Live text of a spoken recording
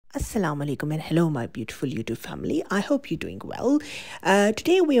Assalamu alaikum and hello my beautiful YouTube family. I hope you're doing well.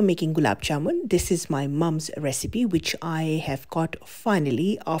 Today we are making gulab jamun. This is my mum's recipe which I have got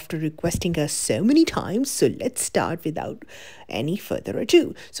finally after requesting her so many times. So let's start without any further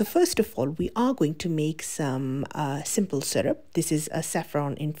ado. So first of all we are going to make some simple syrup. This is a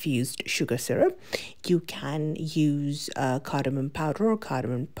saffron infused sugar syrup. You can use cardamom powder or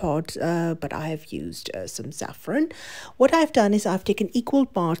cardamom pods, but I have used some saffron. What I've done is I've taken equal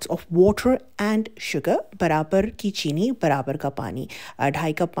parts of water and sugar, बराबर की चीनी बराबर का पानी,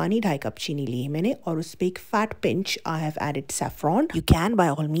 2.5 cup पानी 2.5 cup चीनी ली है मैंने और उस पे एक fat pinch I have added saffron. You can by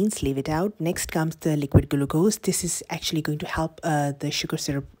all means leave it out. Next comes the liquid glucose. This is actually going to help the sugar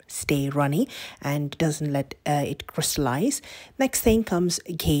syrup stay runny and doesn't let it crystallize. Next thing comes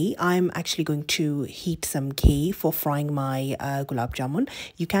ghee. I'm actually going to heat some ghee for frying my gulab jamun.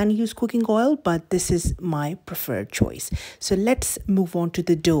 You can use cooking oil, but this is my preferred choice. So let's move on to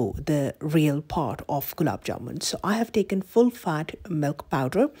the dough, the real part of gulab jamun. So I have taken full fat milk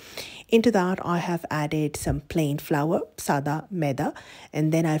powder. Into that I have added some plain flour, sada maida,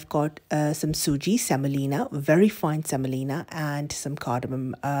 and then I've got some suji, semolina, very fine semolina, and some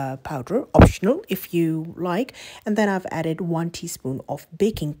cardamom powder, optional if you like, and then I've added 1 teaspoon of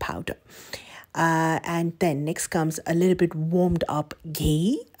baking powder. And then next comes a little bit warmed up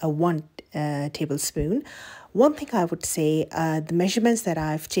ghee, 1 tablespoon. One thing I would say, the measurements that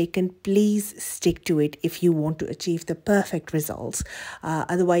I've taken, please stick to it if you want to achieve the perfect results.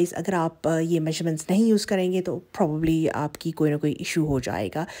 Otherwise, अगर आप ये measurements नहीं use करेंगे तो probably आपकी कोई ना कोई issue हो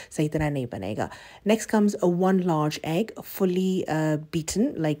जाएगा, सही तरह नहीं बनेगा. Next comes a 1 large egg, fully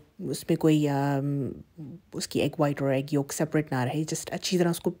beaten, like उसमें कोई उसकी egg white और egg yolk separate ना रहे, just अच्छी तरह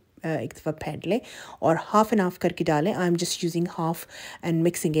उसको एक दफ़ा फेंट लें और half and half करके डालें. I'm just using half and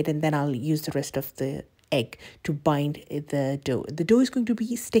mixing it, and then I'll use the rest of the egg to bind the dough. The dough is going to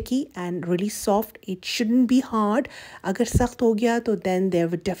be sticky and really soft. It shouldn't be hard. Agar sakht ho gaya to then there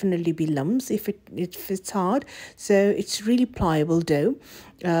would definitely be lumps if it's hard. So it's really pliable dough.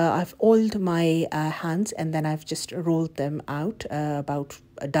 I've oiled my hands and then I've just rolled them out, about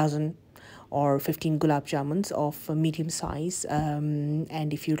a dozen or 15 gulab jamuns of medium size,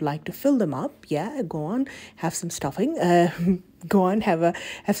 and if you'd like to fill them up, yeah, go on, have some stuffing, go on, have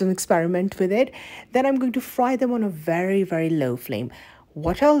some experiment with it. Then I'm going to fry them on a very, very low flame.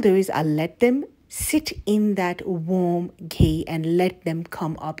 What I'll do is I'll let them sit in that warm ghee and let them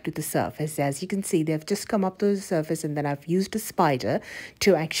come up to the surface. As you can see, they've just come up to the surface, and then I've used a spider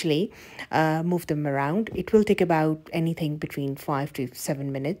to actually move them around. It will take about anything between 5 to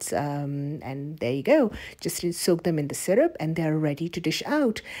 7 minutes, and there you go. Just soak them in the syrup and they're ready to dish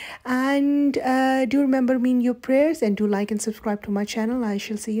out. And do remember me in your prayers, and do like and subscribe to my channel. I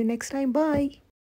shall see you next time. Bye.